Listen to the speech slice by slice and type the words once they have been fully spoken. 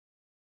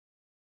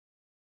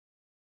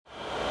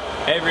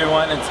Hey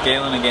everyone, it's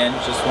Galen again.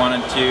 Just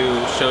wanted to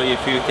show you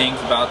a few things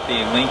about the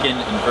Lincoln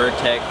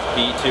Invertec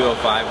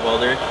V205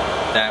 welder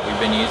that we've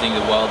been using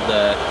to weld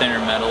the thinner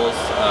metals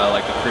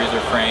like the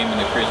cruiser frame and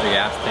the cruiser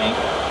gas tank.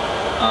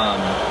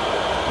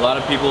 A lot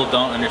of people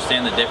don't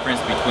understand the difference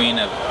between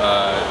a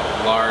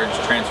large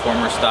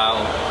transformer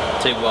style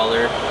TIG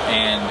welder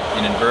and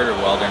an inverter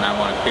welder, and I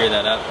want to clear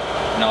that up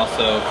and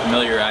also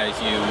familiarize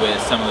you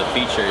with some of the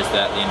features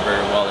that the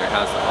inverter welder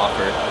has to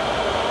offer.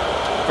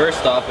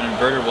 First off, an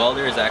inverter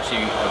welder is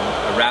actually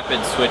a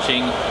rapid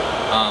switching,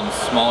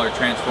 smaller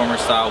transformer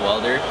style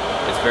welder.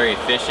 It's very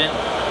efficient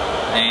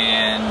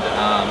and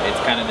it's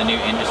kind of the new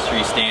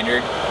industry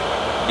standard.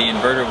 The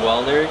inverter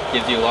welder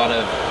gives you a lot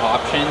of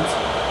options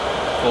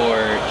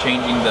for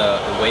changing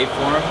the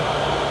waveform,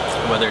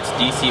 whether it's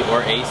DC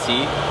or AC.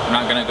 I'm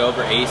not going to go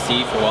over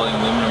AC for welding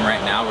aluminum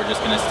right now. We're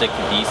just going to stick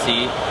to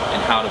DC and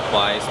how it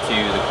applies to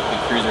the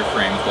cruiser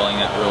frames, welding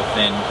that real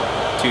thin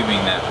tubing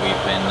that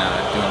we've been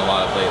doing a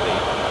lot of lately.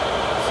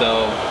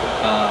 So,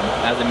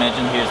 as I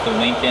mentioned, here's the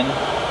Lincoln,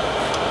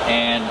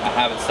 and I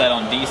have it set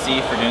on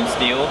DC for doing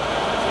steel.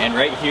 And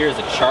right here is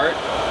a chart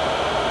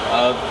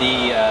of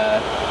the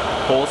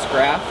pulse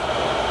graph,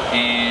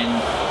 and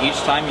each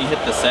time you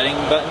hit the setting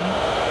button,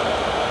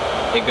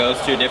 it goes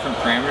to a different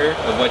parameter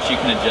of what you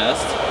can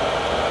adjust.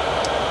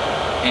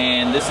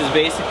 And this is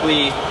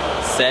basically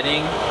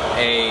setting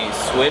a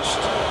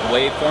switched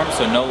waveform,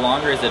 so no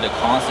longer is it a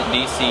constant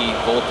DC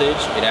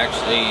voltage, it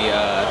actually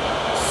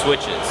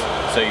switches.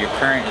 So your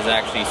current is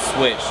actually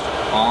switched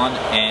on,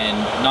 and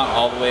not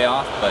all the way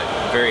off, but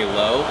very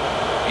low.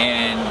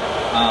 And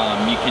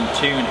you can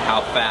tune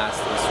how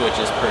fast it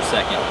switches per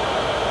second.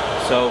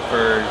 So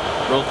for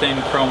real thin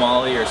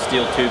chromoly or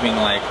steel tubing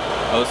like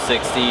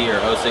 060 or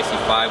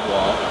 065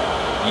 wall,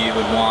 you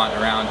would want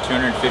around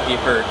 250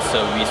 hertz, so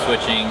we'd be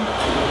switching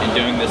and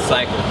doing this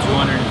cycle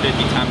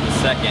 250 times a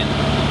second.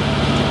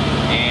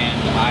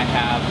 And I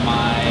have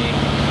my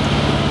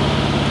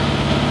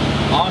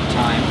on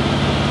time,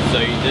 so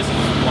this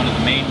is one of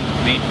the main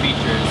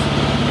features,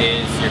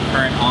 is your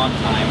current on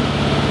time.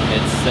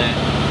 It's set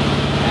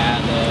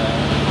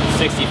at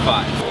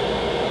 65.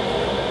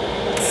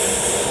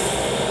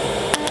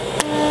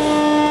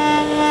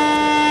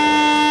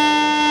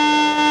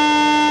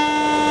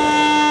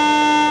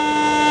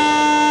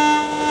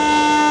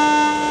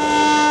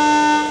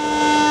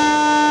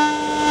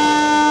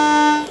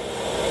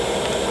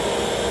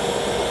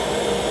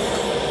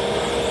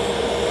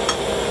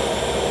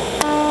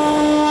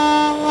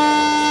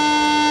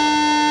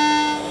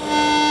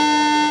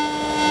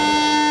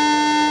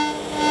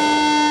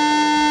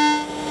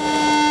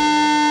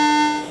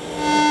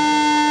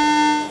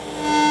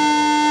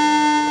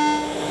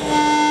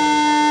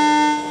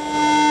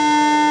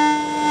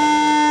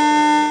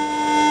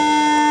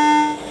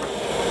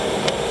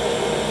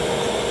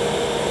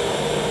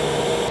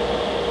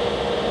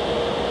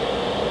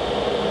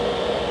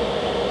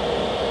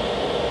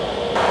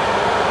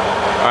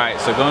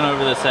 So going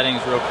over the settings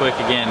real quick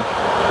again,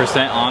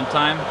 percent on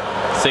time,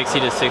 60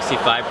 to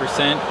 65%.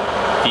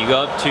 If you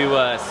go up to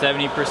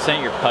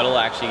 70%, your puddle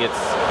actually gets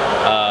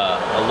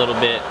a little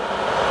bit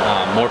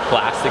more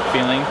plastic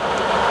feeling.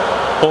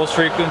 Pulse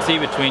frequency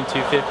between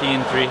 250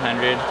 and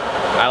 300.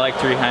 I like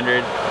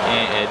 300,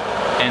 and it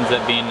ends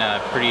up being a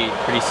pretty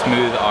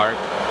smooth arc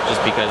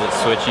just because it's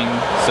switching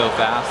so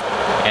fast,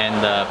 and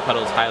the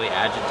puddle is highly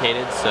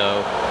agitated,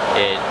 so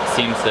it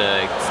seems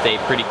to stay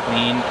pretty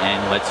clean and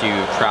lets you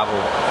travel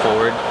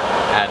forward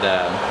at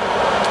a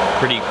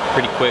pretty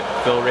quick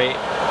fill rate.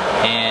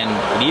 And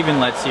it even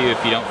lets you,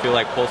 if you don't feel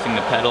like pulsing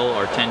the pedal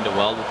or tend to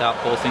weld without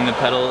pulsing the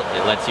pedal,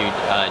 it lets you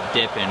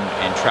dip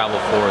and travel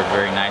forward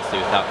very nicely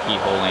without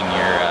keyholing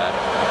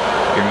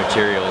your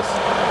materials.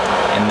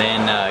 And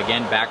then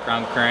again,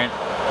 background current,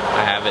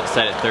 I have it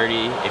set at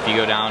 30. If you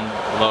go down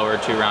lower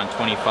to around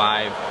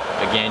 25,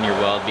 again, your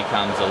weld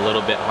becomes a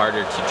little bit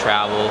harder to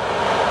travel,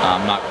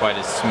 not quite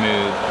as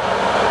smooth,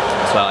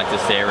 so I like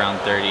to stay around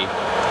 30.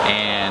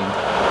 And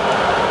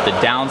the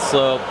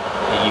downslope,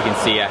 you can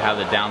see I have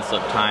the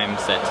downslope time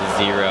set to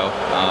 0.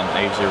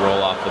 I usually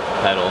roll off with the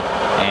pedal.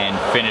 And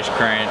finish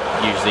current,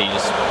 usually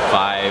just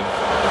 5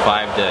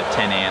 to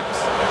 10 amps,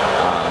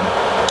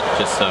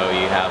 just so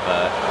you have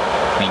a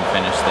clean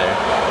finish there.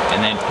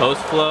 And then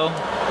post flow,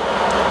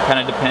 kind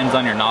of depends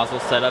on your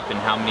nozzle setup and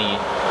how many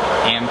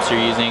amps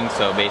you're using,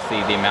 so basically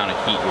the amount of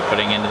heat you're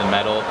putting into the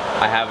metal.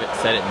 I have it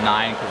set at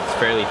 9 because it's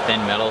fairly thin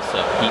metal,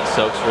 so heat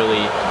soaks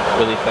really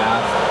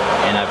fast,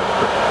 and I have a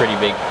pretty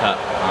big cup,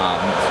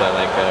 so I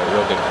like a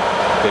real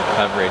good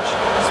coverage,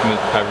 smooth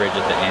coverage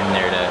at the end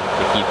there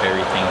to keep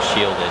everything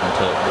shielded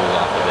until it cools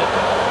off a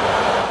bit.